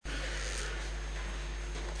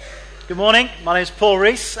Good morning. My name is Paul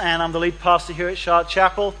Rees, and I'm the lead pastor here at Charlotte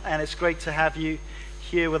Chapel, and it's great to have you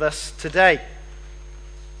here with us today.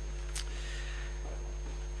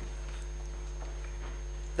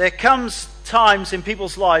 There comes times in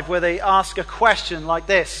people's life where they ask a question like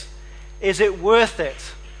this: is it worth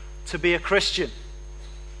it to be a Christian?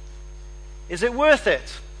 Is it worth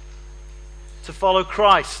it to follow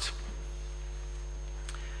Christ?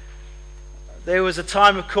 There was a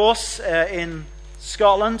time, of course, in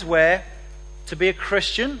Scotland where to be a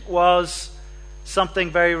Christian was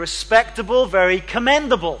something very respectable, very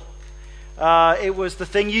commendable. It was the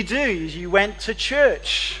thing you do. You went to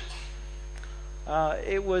church.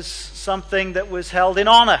 It was something that was held in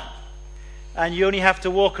honor. And you only have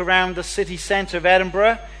to walk around the city centre of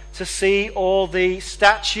Edinburgh to see all the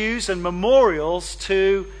statues and memorials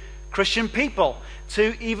to Christian people,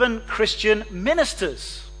 to even Christian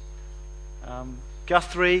ministers.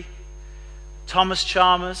 Guthrie, Thomas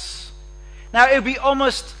Chalmers. Now, it would be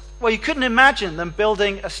almost, well, you couldn't imagine them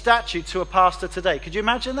building a statue to a pastor today. Could you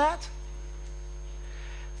imagine that?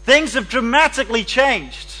 Things have dramatically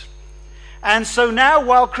changed. And so now,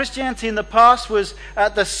 while Christianity in the past was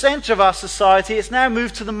at the center of our society, it's now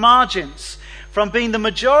moved to the margins. From being the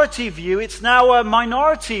majority view, it's now a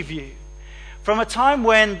minority view. From a time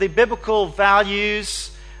when the biblical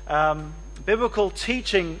values, biblical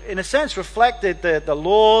teaching, in a sense, reflected the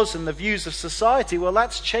laws and the views of society, well,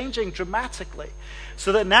 that's changing dramatically.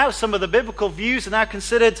 So that now some of the biblical views are now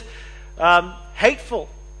considered hateful,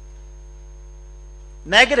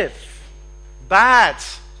 negative, bad.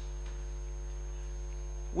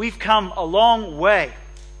 We've come a long way.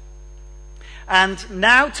 And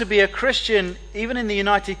now to be a Christian, even in the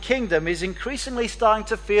United Kingdom, is increasingly starting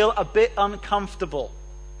to feel a bit uncomfortable.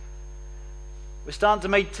 We're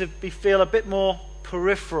starting to feel a bit more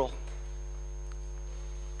peripheral.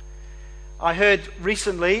 I heard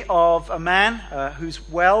recently of a man who's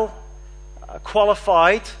well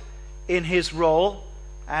qualified in his role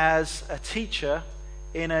as a teacher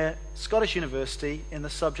in a Scottish university in the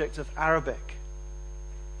subject of Arabic.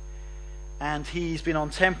 And he's been on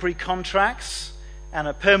temporary contracts, and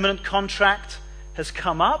a permanent contract has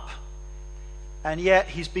come up, and yet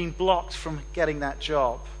he's been blocked from getting that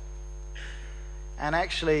job. And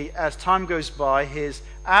actually, as time goes by, his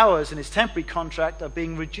hours in his temporary contract are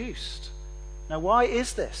being reduced. Now, why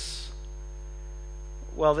is this?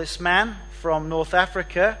 Well, this man from North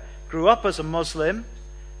Africa grew up as a Muslim,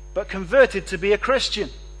 but converted to be a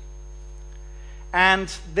Christian.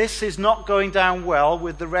 And this is not going down well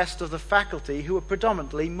with the rest of the faculty who are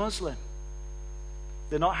predominantly Muslim.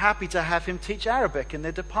 They're not happy to have him teach Arabic in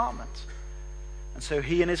their department. And so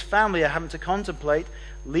he and his family are having to contemplate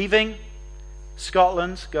leaving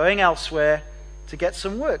Scotland, going elsewhere to get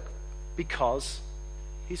some work because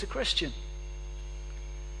he's a Christian.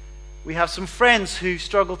 We have some friends who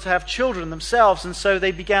struggle to have children themselves, and so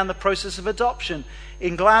they began the process of adoption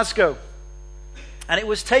in Glasgow. And it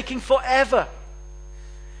was taking forever.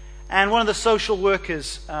 And one of the social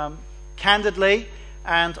workers candidly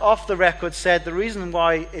and off the record said the reason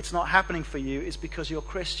why it's not happening for you is because you're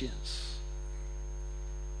Christians.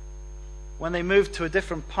 When they moved to a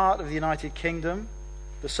different part of the United Kingdom,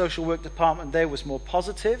 the social work department there was more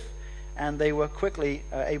positive, and they were quickly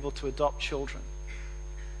able to adopt children.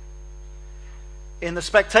 In The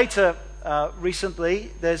Spectator recently,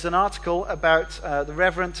 there's an article about the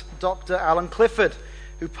Reverend Dr. Alan Clifford,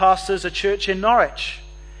 who pastors a church in Norwich.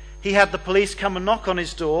 He had the police come and knock on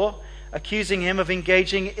his door, accusing him of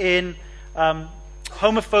engaging in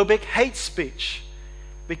homophobic hate speech,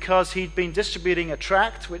 because he'd been distributing a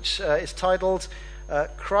tract which is titled,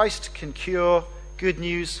 Christ Can Cure, Good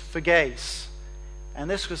News for Gays. And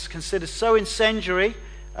this was considered so incendiary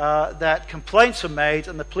that complaints were made,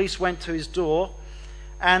 and the police went to his door,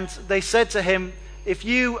 and they said to him, if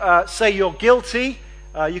you say you're guilty,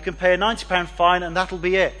 you can pay a £90 fine, and that'll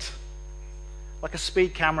be it. Like a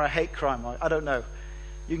speed camera hate crime, I don't know.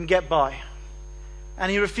 You can get by. And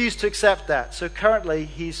he refused to accept that. So currently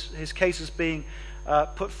his case is being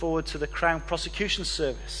put forward to the Crown Prosecution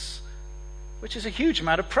Service, which is a huge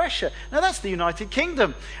amount of pressure. Now, that's the United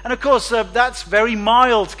Kingdom. And, of course, that's very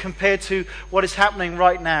mild compared to what is happening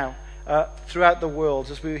right now throughout the world,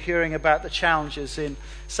 as we were hearing about the challenges in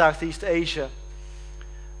Southeast Asia.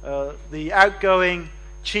 The outgoing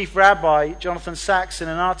Chief Rabbi, Jonathan Sacks, in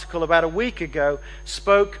an article about a week ago,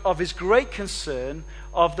 spoke of his great concern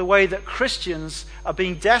of the way that Christians are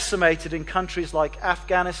being decimated in countries like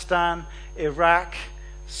Afghanistan, Iraq,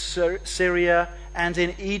 Syria, and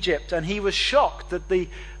in Egypt. And he was shocked that the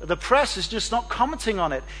press is just not commenting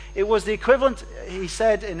on it. It was the equivalent, he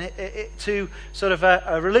said, to sort of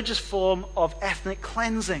a religious form of ethnic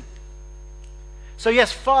cleansing. So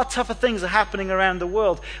yes, far tougher things are happening around the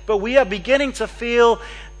world, but we are beginning to feel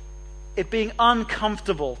it being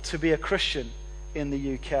uncomfortable to be a Christian in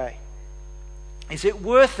the UK. Is it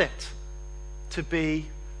worth it to be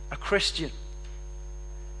a Christian?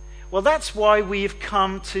 Well, that's why we've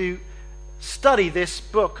come to study this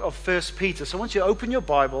book of 1 Peter. So I want you to open your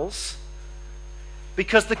Bibles,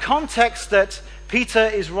 because the context that Peter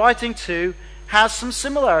is writing to has some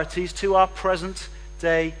similarities to our present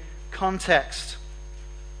day context.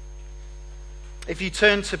 If you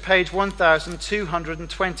turn to page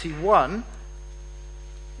 1221,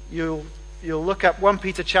 you'll look at 1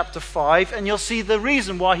 Peter chapter 5, and you'll see the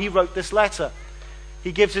reason why he wrote this letter.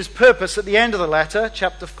 He gives his purpose at the end of the letter,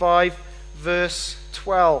 chapter 5, verse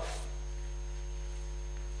 12.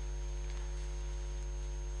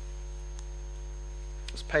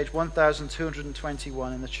 It's page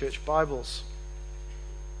 1221 in the church Bibles.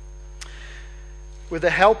 With the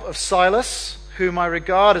help of Silas, whom I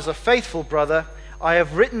regard as a faithful brother, I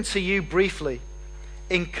have written to you briefly,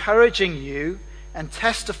 encouraging you and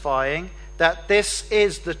testifying that this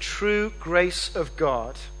is the true grace of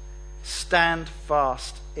God. Stand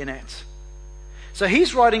fast in it. So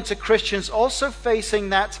he's writing to Christians also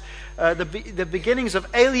facing that the beginnings of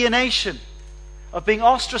alienation, of being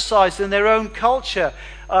ostracized in their own culture,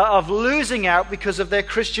 of losing out because of their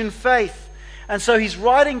Christian faith. And so he's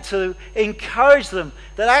writing to encourage them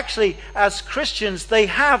that actually, as Christians, they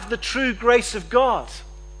have the true grace of God.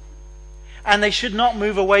 And they should not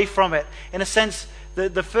move away from it. In a sense,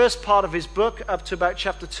 the first part of his book, up to about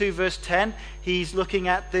chapter 2, verse 10, he's looking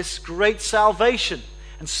at this great salvation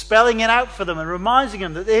and spelling it out for them and reminding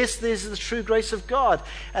them that this is the true grace of God.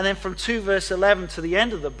 And then from 2 verse 11 to the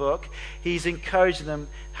end of the book, he's encouraging them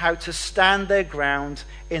how to stand their ground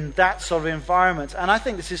in that sort of environment. And I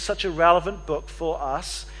think this is such a relevant book for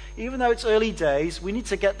us. Even though it's early days, we need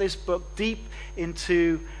to get this book deep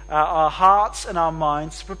into our hearts and our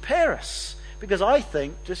minds to prepare us. Because I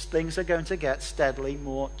think just things are going to get steadily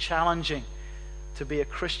more challenging to be a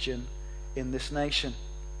Christian in this nation.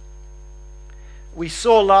 We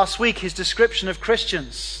saw last week his description of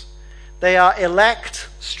Christians. They are elect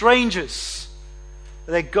strangers.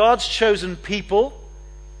 They're God's chosen people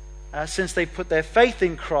since they put their faith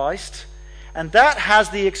in Christ. And that has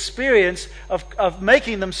the experience of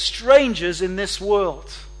making them strangers in this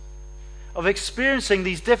world, of experiencing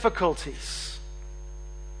these difficulties.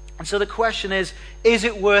 And so the question is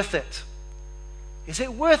it worth it? Is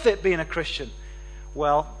it worth it being a Christian?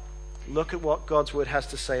 Well, look at what God's word has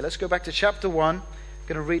to say. Let's go back to chapter 1. I'm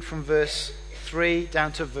going to read from verse 3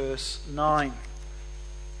 down to verse 9.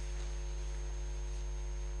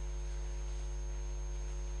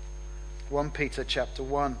 Peter chapter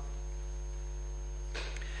 1.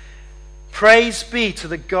 Praise be to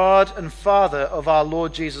the God and Father of our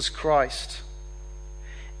Lord Jesus Christ.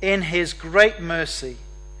 In his great mercy,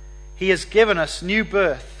 he has given us new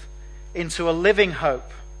birth into a living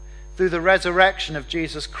hope through the resurrection of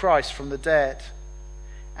Jesus Christ from the dead,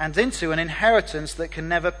 and into an inheritance that can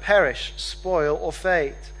never perish, spoil, or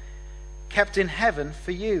fade, kept in heaven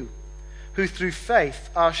for you, who through faith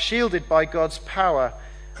are shielded by God's power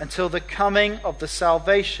until the coming of the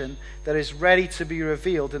salvation that is ready to be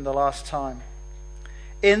revealed in the last time.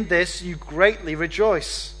 In this you greatly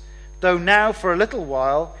rejoice, though now for a little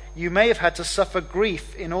while you may have had to suffer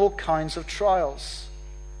grief in all kinds of trials.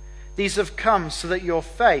 These have come so that your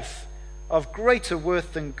faith, of greater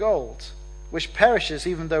worth than gold, which perishes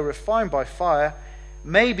even though refined by fire,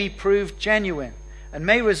 may be proved genuine and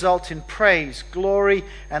may result in praise, glory,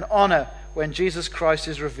 and honor when Jesus Christ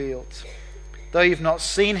is revealed. Though you've not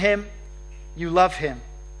seen him, you love him.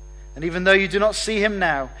 And even though you do not see him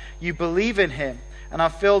now, you believe in him and are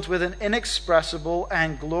filled with an inexpressible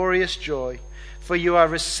and glorious joy, for you are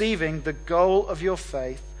receiving the goal of your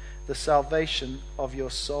faith, the salvation of your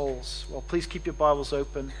souls. Well, please keep your Bibles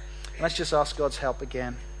open. Let's just ask God's help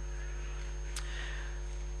again.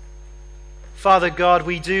 Father God,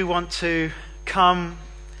 we do want to come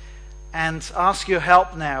and ask your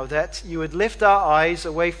help now, that you would lift our eyes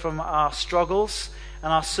away from our struggles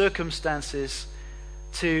and our circumstances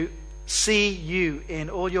to see you in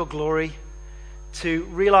all your glory, to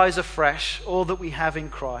realize afresh all that we have in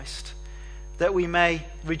Christ, that we may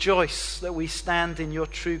rejoice that we stand in your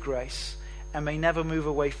true grace and may never move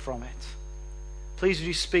away from it. Please would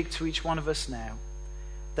you speak to each one of us now,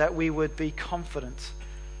 that we would be confident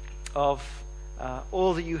of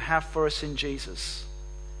all that you have for us in Jesus.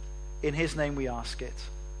 In his name we ask it.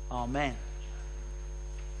 Amen.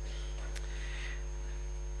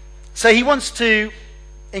 So he wants to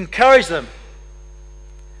encourage them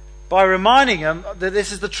by reminding them that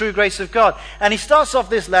this is the true grace of God. And he starts off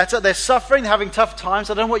this letter. They're suffering, they're having tough times.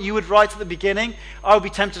 I don't know what you would write at the beginning. I would be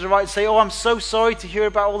tempted to write and say, oh, I'm so sorry to hear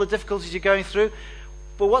about all the difficulties you're going through.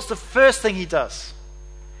 But what's the first thing he does?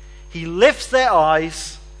 He lifts their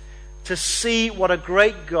eyes to see what a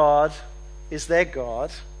great God is their God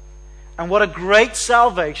and what a great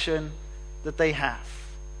salvation that they have.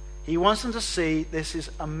 He wants them to see this is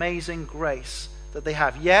amazing grace that they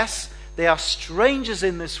have. Yes, they are strangers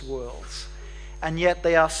in this world, and yet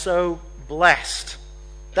they are so blessed.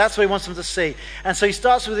 That's what he wants them to see. And so he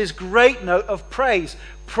starts with this great note of praise.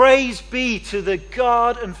 Praise be to the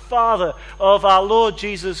God and Father of our Lord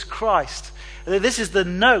Jesus Christ. This is the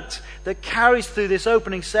note that carries through this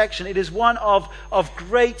opening section. It is one of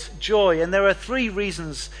great joy. And there are three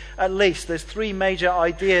reasons, at least. There's three major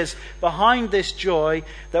ideas behind this joy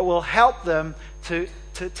that will help them to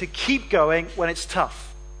keep going when it's tough.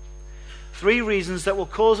 Three reasons that will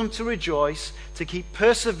cause them to rejoice, to keep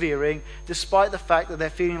persevering, despite the fact that they're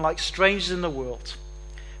feeling like strangers in the world.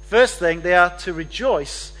 First thing, they are to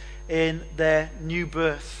rejoice in their new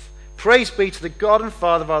birth. Praise be to the God and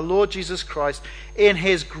Father of our Lord Jesus Christ. In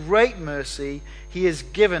his great mercy, he has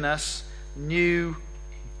given us new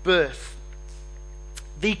birth.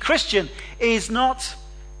 The Christian is not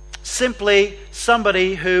simply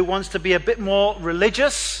somebody who wants to be a bit more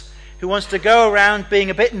religious, who wants to go around being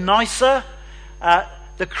a bit nicer.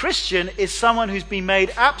 The Christian is someone who's been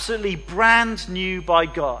made absolutely brand new by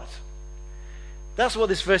God. That's what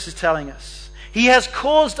this verse is telling us. He has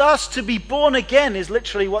caused us to be born again, is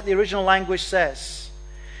literally what the original language says.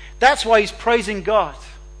 That's why he's praising God.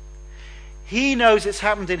 He knows it's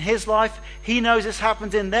happened in his life. He knows it's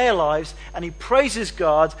happened in their lives. And he praises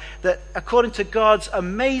God that according to God's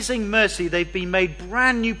amazing mercy, they've been made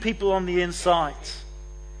brand new people on the inside.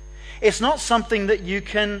 It's not something that you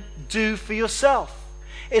can do for yourself.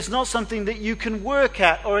 It's not something that you can work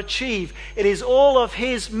at or achieve. It is all of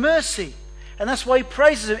his mercy. And that's why he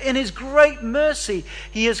praises him. In his great mercy,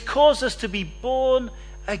 he has caused us to be born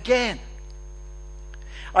again.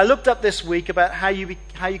 I looked up this week about how you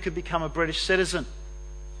could become a British citizen.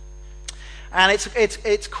 And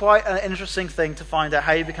it's quite an interesting thing to find out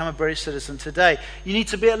how you become a British citizen today. You need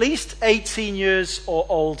to be at least 18 years or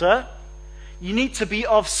older. You need to be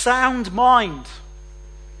of sound mind.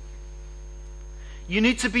 You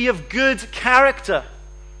need to be of good character.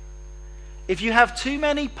 If you have too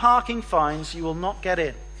many parking fines, you will not get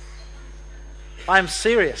in. I am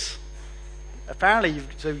serious. Apparently,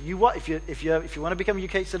 if you want to become a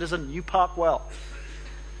UK citizen, you park well.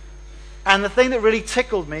 And the thing that really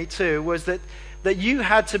tickled me too was that you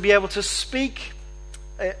had to be able to speak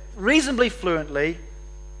reasonably fluently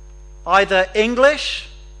either English,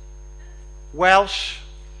 Welsh,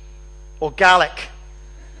 or Gaelic.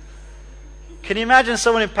 Can you imagine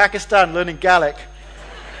someone in Pakistan learning Gaelic?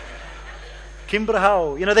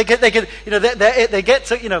 Kimbrahau. They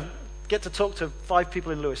get to talk to 5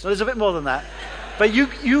 people in Lewis. No, there's a bit more than that. But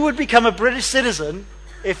you would become a British citizen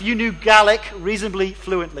if you knew Gaelic reasonably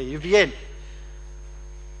fluently. You'd be in.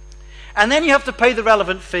 And then you have to pay the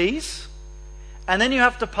relevant fees. And then you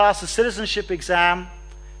have to pass a citizenship exam.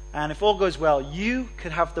 And if all goes well, you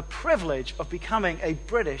could have the privilege of becoming a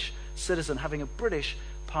British citizen, having a British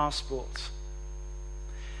passport.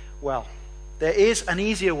 Well, there is an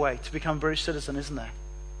easier way to become a British citizen, isn't there?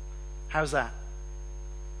 How's that?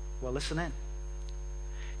 Well, listen in.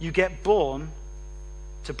 You get born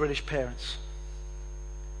to British parents.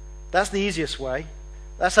 That's the easiest way.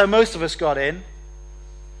 That's how most of us got in.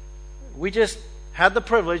 We just had the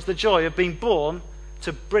privilege, the joy of being born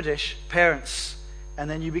to British parents. And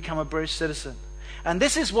then you become a British citizen. And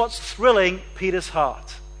this is what's thrilling Peter's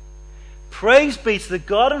heart. Praise be to the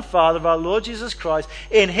God and Father of our Lord Jesus Christ.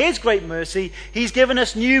 In his great mercy, he's given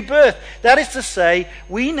us new birth. That is to say,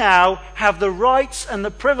 we now have the rights and the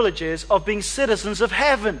privileges of being citizens of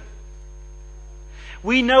heaven.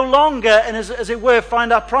 We no longer, and as it were,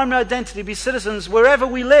 find our primary identity to be citizens wherever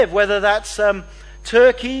we live, whether that's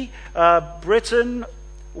Turkey, Britain,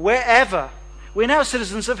 wherever. We're now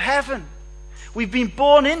citizens of heaven. We've been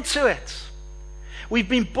born into it. We've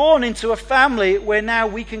been born into a family where now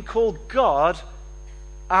we can call God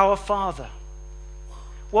our Father.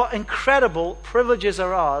 What incredible privileges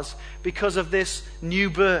are ours because of this new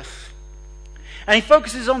birth. And he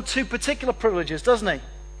focuses on 2 particular privileges, doesn't he?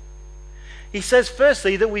 He says,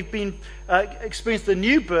 firstly, that we've been experienced the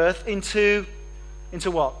new birth into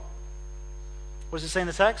what? What does it say in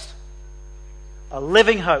the text? A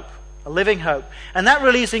living hope. A living hope. And that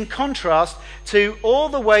really is in contrast to all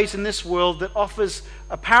the ways in this world that offers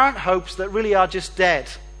apparent hopes that really are just dead.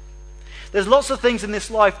 There's lots of things in this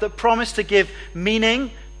life that promise to give meaning,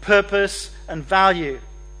 purpose and value.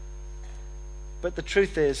 But the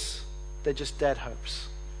truth is, they're just dead hopes.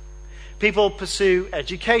 People pursue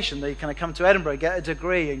education. They kind of come to Edinburgh, get a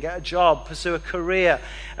degree and get a job, pursue a career,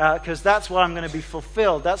 because that's where I'm going to be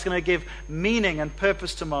fulfilled. That's going to give meaning and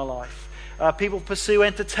purpose to my life. People pursue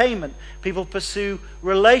entertainment. People pursue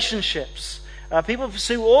relationships. People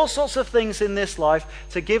pursue all sorts of things in this life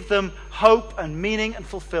to give them hope and meaning and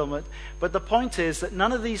fulfillment. But the point is that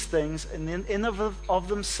none of these things in of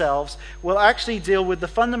themselves will actually deal with the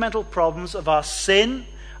fundamental problems of our sin,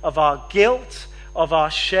 of our guilt, of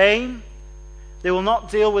our shame. They will not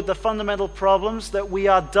deal with the fundamental problems that we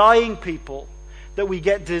are dying people, that we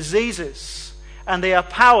get diseases, and they are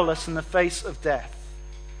powerless in the face of death.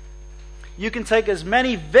 You can take as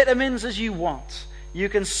many vitamins as you want. You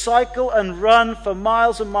can cycle and run for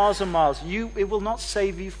miles and miles and miles. It will not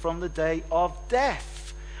save you from the day of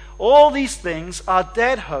death. All these things are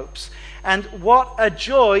dead hopes. And what a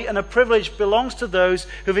joy and a privilege belongs to those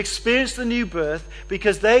who've experienced the new birth,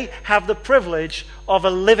 because they have the privilege of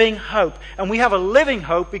a living hope. And we have a living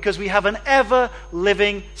hope because we have an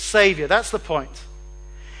ever-living Savior. That's the point.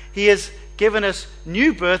 He has given us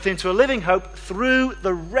new birth into a living hope through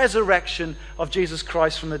the resurrection of Jesus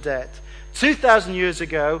Christ from the dead. 2,000 years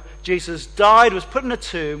ago, Jesus died, was put in a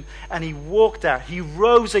tomb, and he walked out. He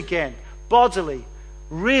rose again, bodily,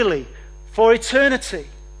 really, for eternity.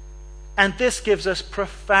 And this gives us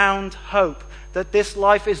profound hope that this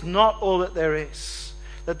life is not all that there is.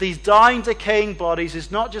 That these dying, decaying bodies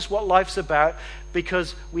is not just what life's about,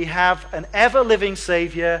 because we have an ever-living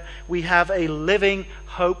Savior. We have a living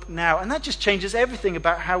hope now. And that just changes everything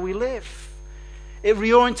about how we live. It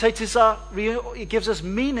it gives us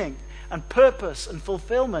meaning and purpose and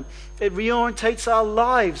fulfillment. It reorientates our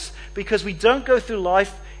lives because we don't go through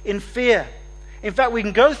life in fear. In fact, we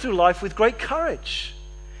can go through life with great courage.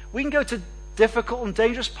 We can go to difficult and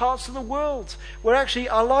dangerous parts of the world where actually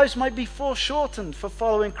our lives might be foreshortened for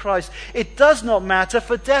following Christ. It does not matter,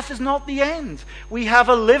 for death is not the end. We have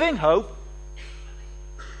a living hope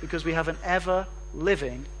because we have an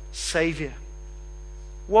ever-living Savior.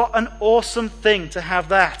 What an awesome thing to have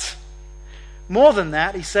that. More than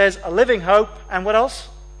that, he says, a living hope, and what else?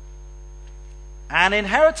 An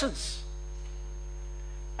inheritance.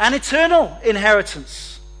 An eternal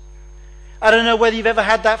inheritance. I don't know whether you've ever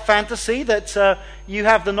had that fantasy that you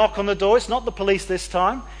have the knock on the door. It's not the police this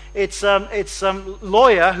time. It's some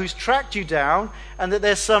lawyer who's tracked you down, and that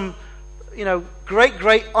there's some,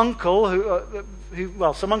 great uncle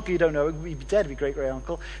who some uncle you don't know, he'd be dead, be great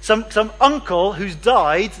uncle. Some uncle who's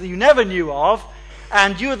died that you never knew of,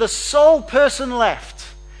 and you are the sole person left.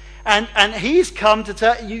 And he's come to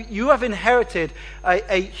tell you, you have inherited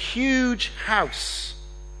a huge house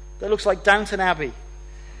that looks like Downton Abbey.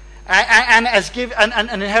 And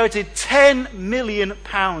inherited £10 million,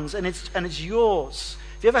 and it's yours.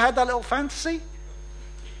 Have you ever had that little fantasy?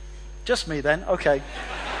 Just me then, okay.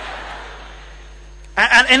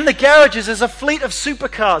 and in the garages there's a fleet of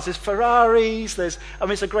supercars. There's Ferraris.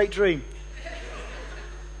 It's a great dream.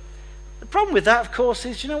 The problem with that, of course,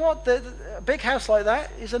 is a big house like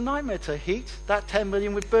that is a nightmare to heat. That 10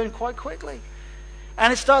 million would burn quite quickly.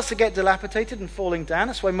 And it starts to get dilapidated and falling down.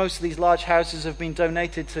 That's why most of these large houses have been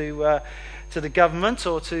donated to the government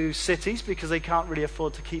or to cities, because they can't really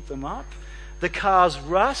afford to keep them up. The cars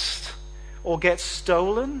rust or get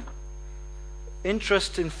stolen.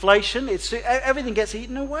 Interest, inflation, everything gets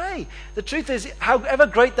eaten away. The truth is, however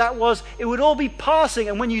great that was, it would all be passing.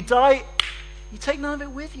 And when you die, you take none of it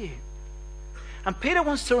with you. And Peter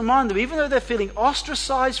wants to remind them, even though they're feeling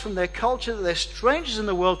ostracized from their culture, that they're strangers in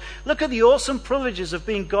the world, look at the awesome privileges of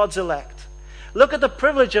being God's elect. Look at the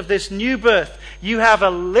privilege of this new birth. You have a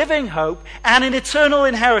living hope and an eternal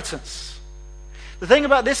inheritance. The thing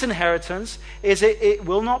about this inheritance is it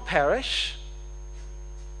will not perish,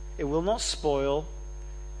 it will not spoil,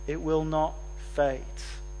 it will not fade.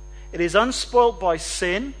 It is unspoilt by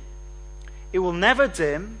sin, it will never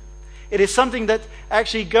dim. It is something that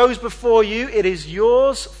actually goes before you. It is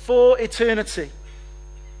yours for eternity.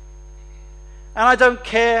 And I don't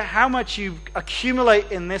care how much you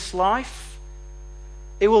accumulate in this life,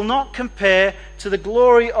 it will not compare to the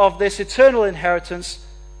glory of this eternal inheritance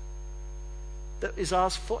that is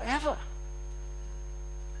ours forever.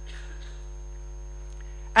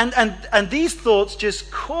 And these thoughts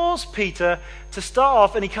just cause Peter to start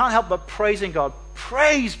off, and he can't help but praising God.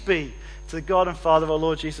 Praise be to the God and Father of our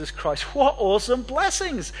Lord Jesus Christ. What awesome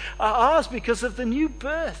blessings are ours because of the new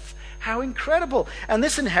birth. How incredible. And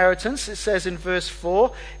this inheritance, it says in verse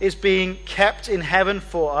 4, is being kept in heaven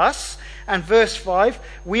for us. And verse 5,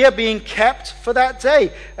 we are being kept for that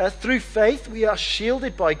day. Through faith, we are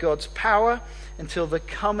shielded by God's power until the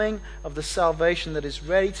coming of the salvation that is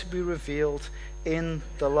ready to be revealed in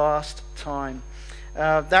the last time.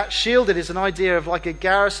 That shielded is an idea of like a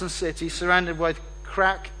garrison city surrounded by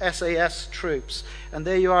crack SAS troops. And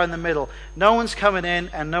there you are in the middle. No one's coming in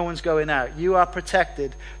and no one's going out. You are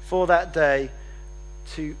protected for that day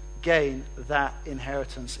to gain that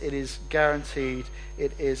inheritance. It is guaranteed.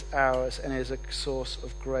 It is ours, and it is a source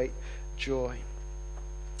of great joy.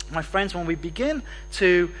 My friends, when we begin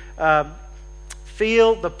to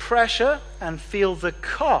feel the pressure and feel the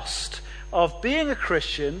cost of being a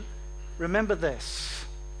Christian, remember this: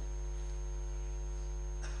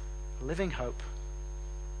 living hope,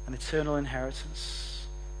 an eternal inheritance.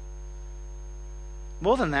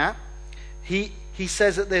 More than that, he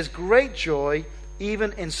says that there's great joy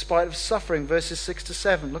even in spite of suffering. Verses 6 to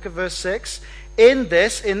 7. Look at verse 6. In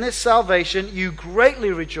this salvation you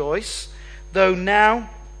greatly rejoice, though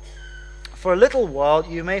now for a little while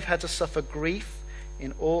you may have had to suffer grief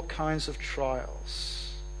in all kinds of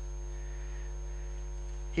trials.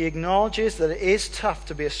 He acknowledges that it is tough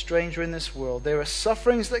to be a stranger in this world. There are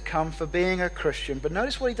sufferings that come for being a Christian. But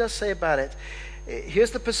notice what he does say about it.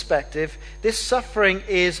 Here's the perspective. This suffering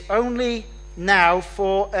is only now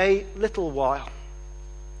for a little while.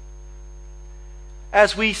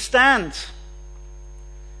 As we stand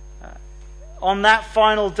on that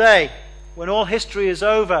final day, when all history is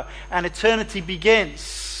over and eternity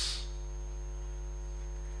begins,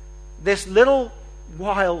 this little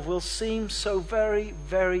while will seem so very,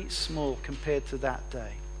 very small compared to that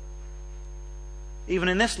day. Even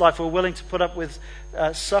in this life, we're willing to put up with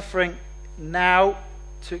suffering now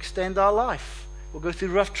to extend our life. We'll go through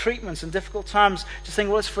rough treatments and difficult times, just think,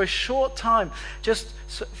 well, it's for a short time, just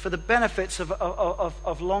for the benefits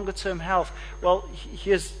of longer-term health. Well,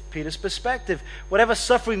 here's Peter's perspective. Whatever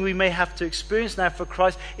suffering we may have to experience now for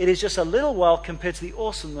Christ, it is just a little while compared to the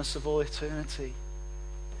awesomeness of all eternity.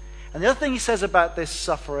 And the other thing he says about this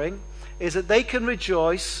suffering is that they can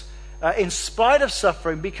rejoice in spite of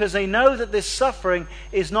suffering, because they know that this suffering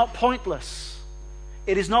is not pointless.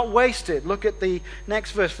 It is not wasted. Look at the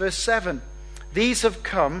next verse, verse 7. These have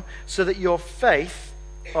come so that your faith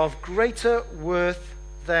of greater worth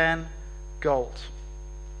than gold.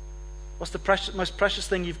 What's the most precious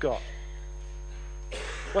thing you've got?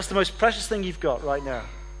 What's the most precious thing you've got right now?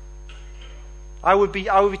 I would be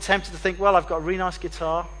tempted to think, well, I've got a really nice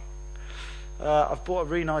guitar. I've bought a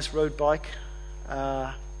really nice road bike.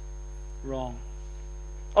 Wrong.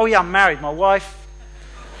 Oh yeah, I'm married. My wife,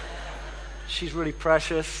 she's really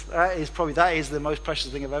precious. That is the most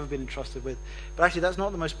precious thing I've ever been entrusted with. But actually, that's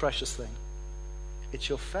not the most precious thing. It's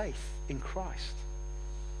your faith in Christ.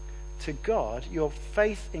 To God, your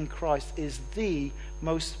faith in Christ is the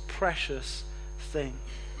most precious thing.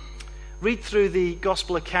 Read through the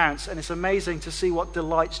gospel accounts, and it's amazing to see what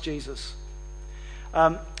delights Jesus.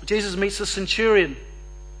 Jesus meets a centurion,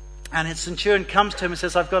 and his centurion comes to him and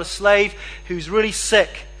says, I've got a slave who's really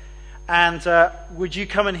sick, and would you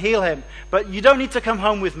come and heal him? But you don't need to come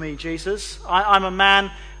home with me, Jesus. I'm a man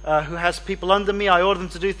who has people under me. I order them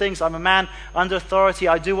to do things. I'm a man under authority.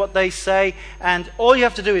 I do what they say, and all you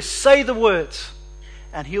have to do is say the words,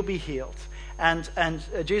 and he'll be healed. And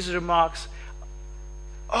Jesus remarks,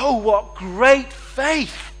 oh, what great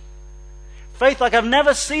faith! Faith like I've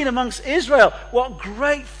never seen amongst Israel. What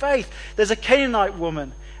great faith. There's a Canaanite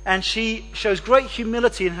woman, and she shows great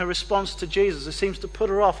humility in her response to Jesus. It seems to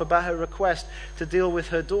put her off about her request to deal with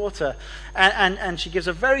her daughter. And she gives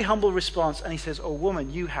a very humble response, and he says, oh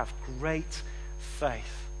woman, you have great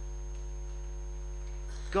faith.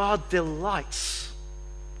 God delights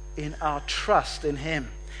in our trust in him.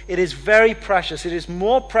 It is very precious. It is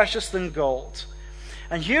more precious than gold.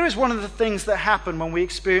 And here is one of the things that happen when we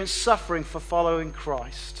experience suffering for following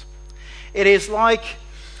Christ. It is like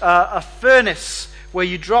a furnace where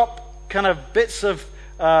you drop kind of bits of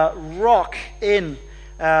rock in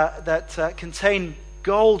that contain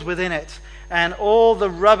gold within it, and all the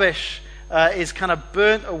rubbish is kind of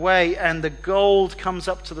burnt away, and the gold comes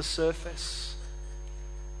up to the surface.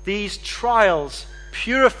 These trials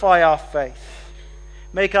purify our faith,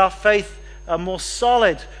 make our faith more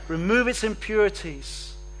solid, remove its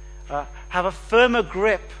impurities, have a firmer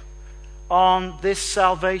grip on this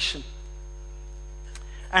salvation.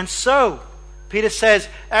 And so, Peter says,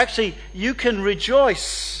 actually, you can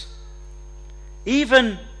rejoice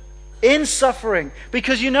even in suffering,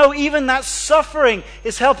 because you know even that suffering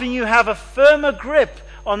is helping you have a firmer grip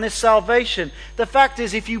on this salvation. The fact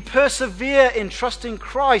is, if you persevere in trusting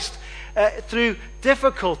Christ through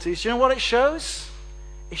difficulties, you know what it shows?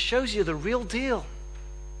 It shows you the real deal.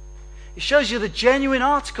 It shows you the genuine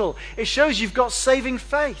article. It shows you've got saving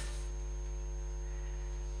faith.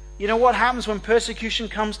 You know what happens when persecution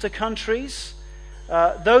comes to countries?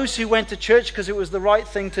 Those who went to church because it was the right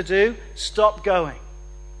thing to do, stop going.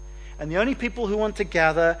 And the only people who want to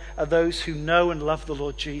gather are those who know and love the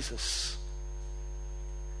Lord Jesus.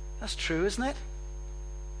 That's true, isn't it?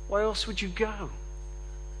 Why else would you go?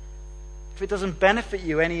 If it doesn't benefit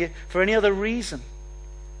you for any other reason.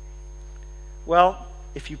 Well,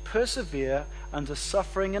 if you persevere under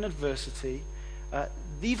suffering and adversity,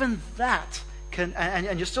 even that can,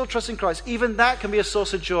 and you're still trusting Christ, even that can be a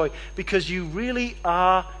source of joy, because you really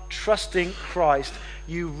are trusting Christ.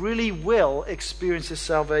 You really will experience His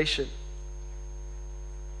salvation.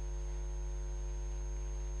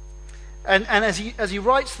 And as he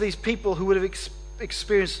writes to these people who would have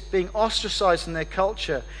experienced being ostracized in their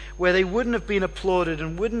culture, where they wouldn't have been applauded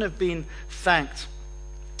and wouldn't have been thanked,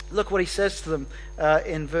 look what he says to them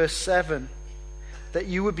in verse 7, that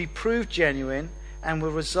you would be proved genuine and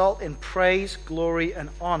will result in praise, glory, and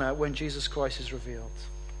honor when Jesus Christ is revealed.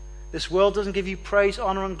 This world doesn't give you praise,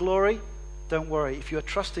 honor, and glory. Don't worry. If you're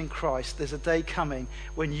trusting Christ, there's a day coming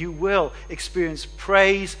when you will experience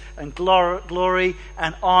praise and glory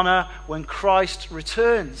and honor when Christ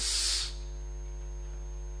returns.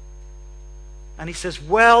 And he says,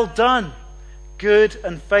 well done, good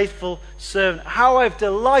and faithful servant. How I've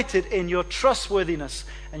delighted in your trustworthiness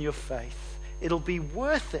and your faith. It'll be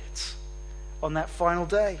worth it on that final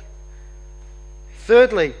day.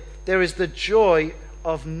 Thirdly, there is the joy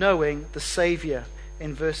of knowing the Savior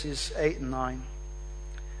in verses 8 and 9.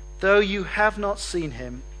 Though you have not seen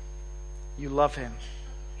him, you love him.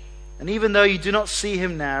 And even though you do not see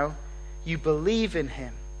him now, you believe in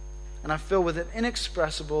him and are filled with an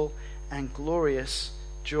inexpressible and glorious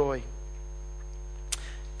joy.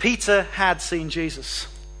 Peter had seen Jesus.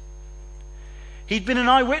 He'd been an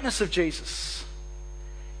eyewitness of Jesus.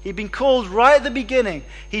 He'd been called right at the beginning.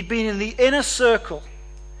 He'd been in the inner circle.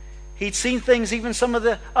 He'd seen things even some of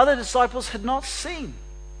the other disciples had not seen.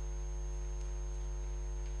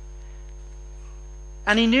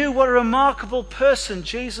 And he knew what a remarkable person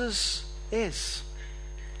Jesus is.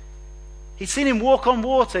 He'd seen him walk on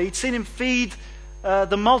water. He'd seen him feed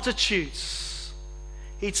the multitudes.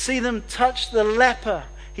 He'd seen them touch the leper.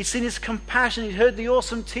 He'd seen his compassion. He'd heard the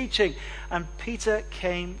awesome teaching. And Peter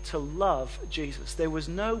came to love Jesus. There was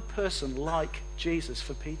no person like Jesus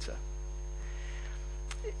for Peter.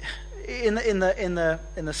 In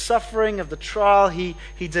the suffering of the trial, he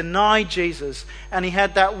denied Jesus, and he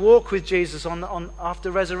had that walk with Jesus on after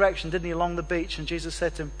resurrection, didn't he, along the beach? And Jesus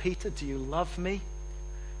said to him, Peter, do you love me?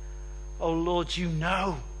 Oh Lord, you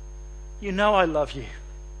know I love you.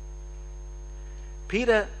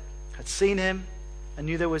 Peter had seen him and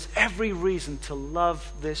knew there was every reason to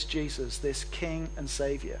love this Jesus, this King and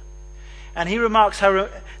Savior. And he remarks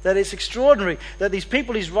that it's extraordinary that these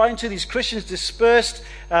people he's writing to, these Christians dispersed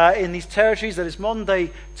in these territories, that is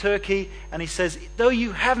modern-day Turkey, and he says, though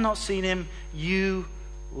you have not seen him, you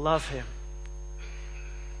love him.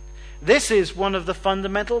 This is one of the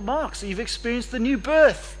fundamental marks that you've experienced the new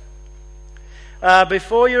birth.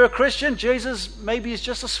 Before you're a Christian, Jesus maybe is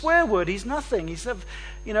just a swear word. He's nothing. He's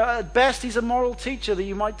at best, he's a moral teacher that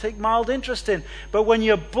you might take mild interest in. But when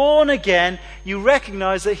you're born again, you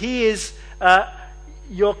recognize that he is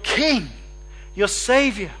your king, your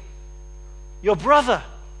savior, your brother,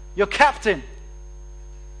 your captain.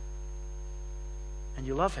 And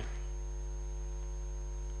you love him.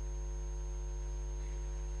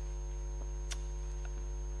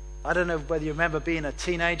 I don't know whether you remember being a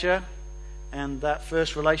teenager and that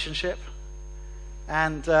first relationship,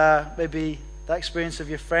 and maybe that experience of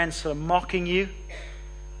your friends sort of mocking you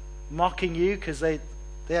because they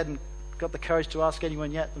hadn't got the courage to ask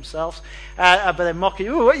anyone yet themselves, but they're mocking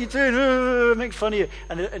you. What are you doing? Make fun of you,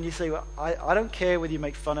 and you say, well, I don't care whether you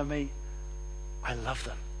make fun of me. I love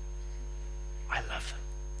them. I love them.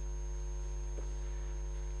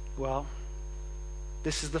 Well,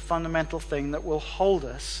 this is the fundamental thing that will hold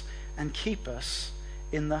us and keep us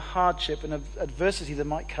in the hardship and adversity that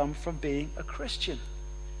might come from being a Christian.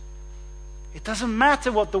 It doesn't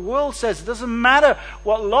matter what the world says. It doesn't matter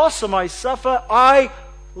what loss I might suffer. I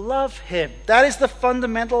love him. That is the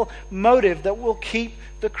fundamental motive that will keep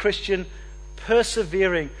the Christian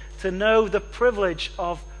persevering, to know the privilege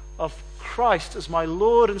of Christ as my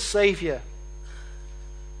Lord and Savior.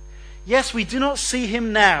 Yes, we do not see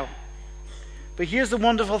him now, but here's the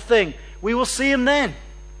wonderful thing. We will see him then.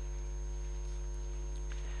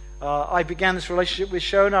 I began this relationship with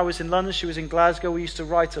Shona. I was in London. She was in Glasgow. We used to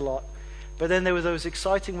write a lot. But then there were those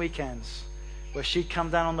exciting weekends where she'd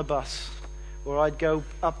come down on the bus, or I'd go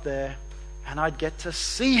up there, and I'd get to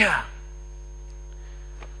see her.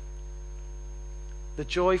 The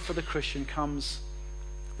joy for the Christian comes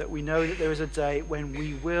that we know that there is a day when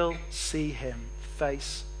we will see him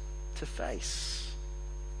face to face.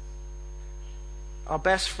 Our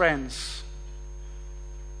best friends,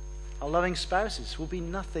 our loving spouses will be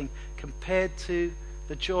nothing compared to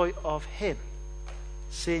the joy of him,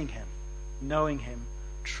 seeing him, knowing him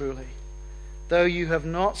truly. Though you have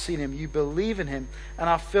not seen him, you believe in him and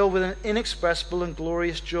are filled with an inexpressible and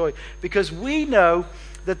glorious joy, because we know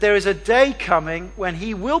that there is a day coming when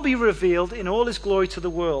he will be revealed in all his glory to the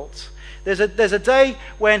world. There's a day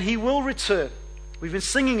when he will return. We've been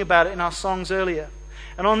singing about it in our songs earlier.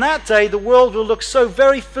 And on that day, the world will look so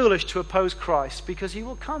very foolish to oppose Christ, because he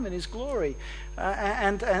will come in his glory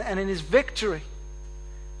and in his victory.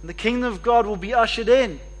 And the kingdom of God will be ushered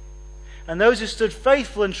in. And those who stood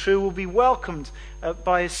faithful and true will be welcomed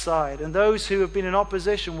by his side. And those who have been in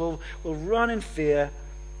opposition will run in fear.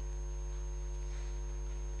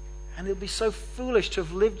 And it'll be so foolish to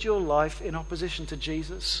have lived your life in opposition to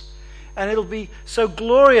Jesus. And it'll be so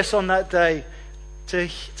glorious on that day to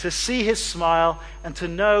see his smile and to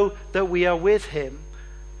know that we are with him,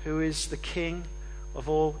 who is the King of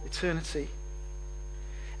all eternity.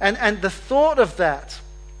 And the thought of that,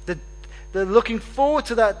 the looking forward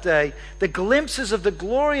to that day, the glimpses of the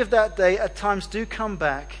glory of that day at times do come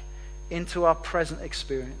back into our present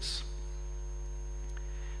experience.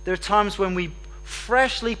 There are times when we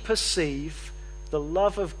freshly perceive the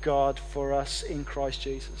love of God for us in Christ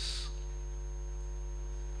Jesus.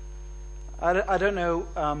 I don't know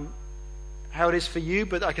how it is for you,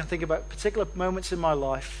 but I can think about particular moments in my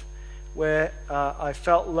life where I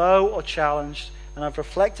felt low or challenged, and I've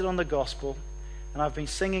reflected on the gospel, and I've been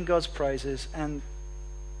singing God's praises, and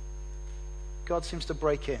God seems to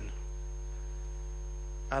break in.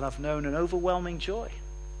 And I've known an overwhelming joy.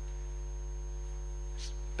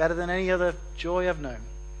 It's better than any other joy I've known.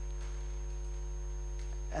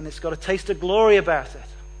 And it's got a taste of glory about it.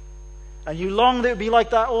 And you long that it would be like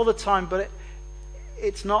that all the time, but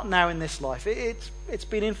it's not now in this life. It's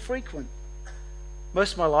been infrequent.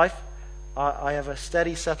 Most of my life, I have a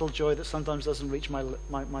steady, settled joy that sometimes doesn't reach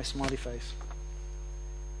my smiley face.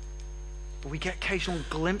 But we get occasional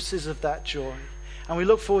glimpses of that joy. And we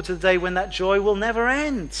look forward to the day when that joy will never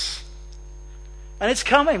end. And it's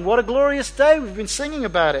coming. What a glorious day. We've been singing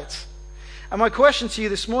about it. And my question to you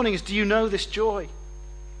this morning is, do you know this joy?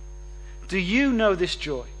 Do you know this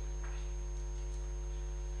joy?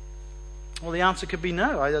 Well, the answer could be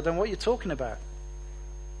no. I don't know what you're talking about.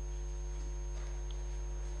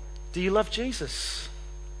 Do you love Jesus?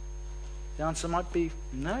 The answer might be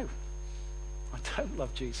no. I don't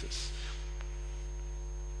love Jesus.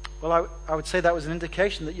 Well, I would say that was an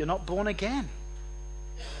indication that you're not born again.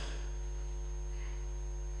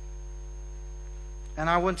 And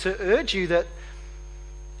I want to urge you that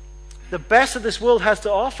the best that this world has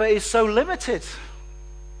to offer is so limited,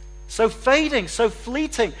 so fading, so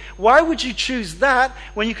fleeting. Why would you choose that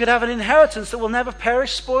when you could have an inheritance that will never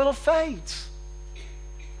perish, spoil, or fade?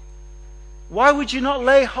 Why would you not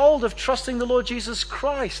lay hold of trusting the Lord Jesus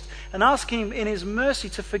Christ and asking him in his mercy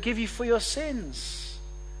to forgive you for your sins?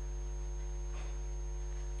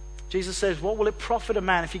 Jesus says, what will it profit a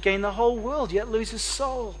man if he gain the whole world yet lose his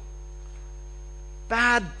soul?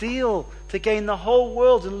 Bad deal to gain the whole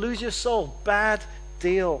world and lose your soul. Bad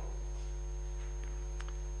deal.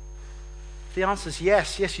 The answer is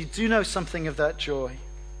yes. Yes, you do know something of that joy.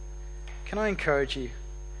 Can I encourage you?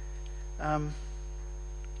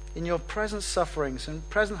 In your present sufferings and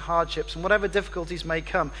present hardships and whatever difficulties may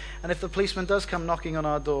come, and if the policeman does come knocking on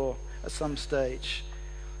our door at some stage,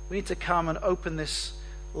 we need to come and open this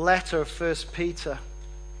letter of 1 Peter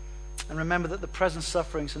and remember that the present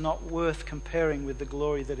sufferings are not worth comparing with the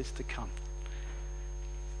glory that is to come.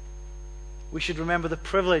 We should remember the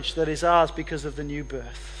privilege that is ours because of the new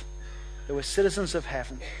birth, that we're citizens of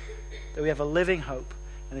heaven, that we have a living hope,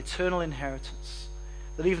 an eternal inheritance,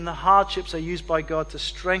 that even the hardships are used by God to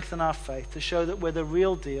strengthen our faith, to show that we're the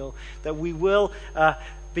real deal, that we will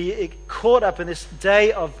be caught up in this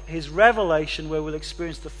day of his revelation where we'll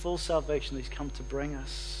experience the full salvation that he's come to bring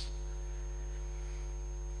us.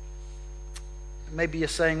 Maybe you're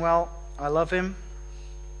saying, well, I love him.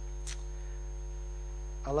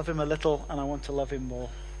 I love him a little and I want to love him more.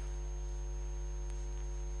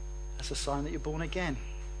 That's a sign that you're born again.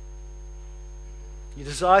 You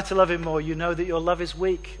desire to love him more. You know that your love is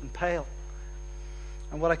weak and pale.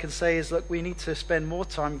 And what I can say is, look, we need to spend more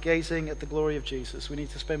time gazing at the glory of Jesus. We need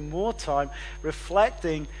to spend more time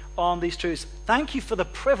reflecting on these truths. Thank you for the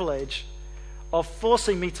privilege of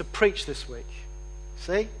forcing me to preach this week.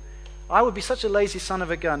 See? I would be such a lazy son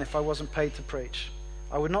of a gun if I wasn't paid to preach.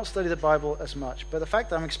 I would not study the Bible as much. But the fact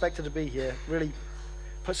that I'm expected to be here really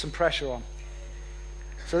puts some pressure on.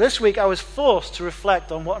 So this week I was forced to reflect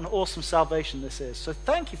on what an awesome salvation this is. So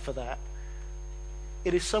thank you for that.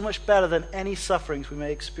 It is so much better than any sufferings we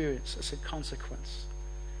may experience as a consequence.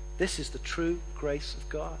 This is the true grace of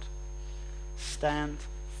God. Stand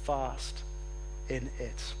fast in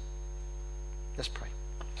it. Let's pray.